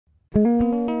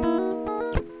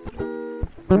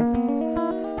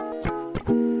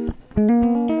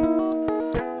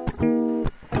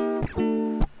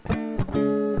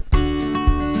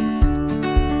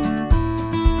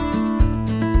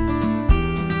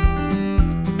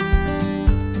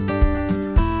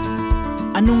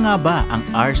Ano nga ba ang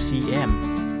RCM?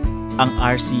 Ang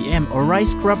RCM o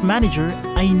Rice Crop Manager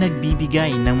ay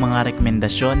nagbibigay ng mga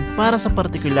rekomendasyon para sa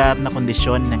partikular na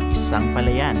kondisyon ng isang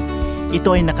palayan.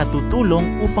 Ito ay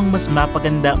nakatutulong upang mas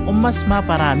mapaganda o mas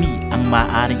maparami ang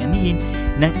maaaring anihin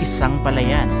ng isang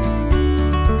palayan.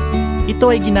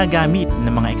 Ito ay ginagamit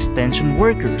ng mga extension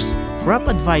workers, crop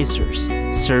advisors,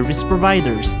 service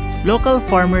providers, local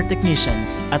farmer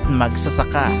technicians at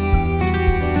magsasaka.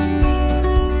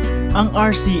 Ang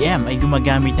RCM ay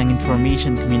gumagamit ng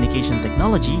Information Communication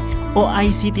Technology o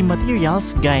ICT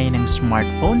Materials gaya ng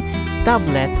smartphone,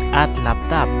 tablet at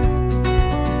laptop.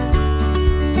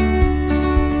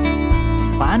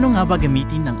 Paano nga ba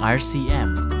gamitin ang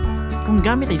RCM? Kung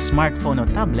gamit ay smartphone o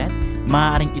tablet,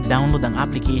 maaaring i-download ang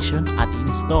application at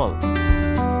i-install.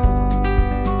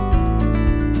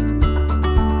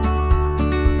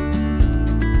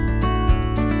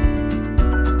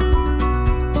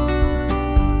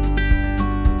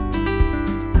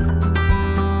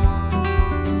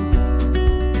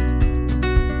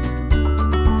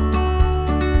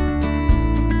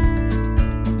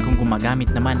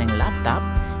 Gumagamit naman ng laptop,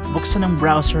 buksan ang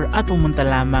browser at pumunta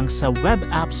lamang sa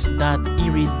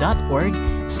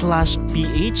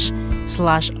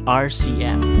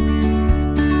webapps.erie.org/ph/rcm.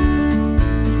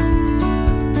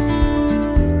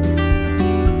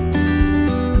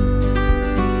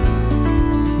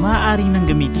 Maaari nang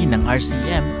gamitin ng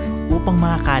RCM upang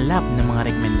makakalap ng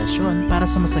mga rekomendasyon para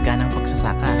sa masaganang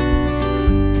pagsasaka.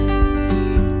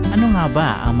 Ano nga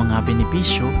ba ang mga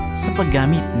benepisyo sa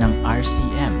paggamit ng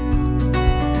RCM?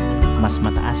 Mas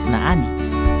mataas na ani,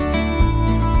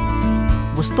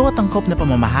 wasto at angkop na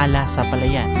pamamahala sa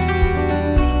palayan,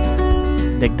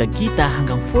 dagdag kita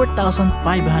hanggang 4,500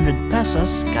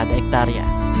 pesos kada hektarya.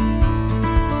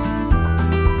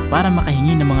 Para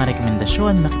makahingi ng mga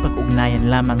rekomendasyon,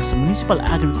 makipag-ugnayan lamang sa Municipal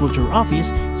Agriculture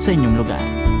Office sa inyong lugar.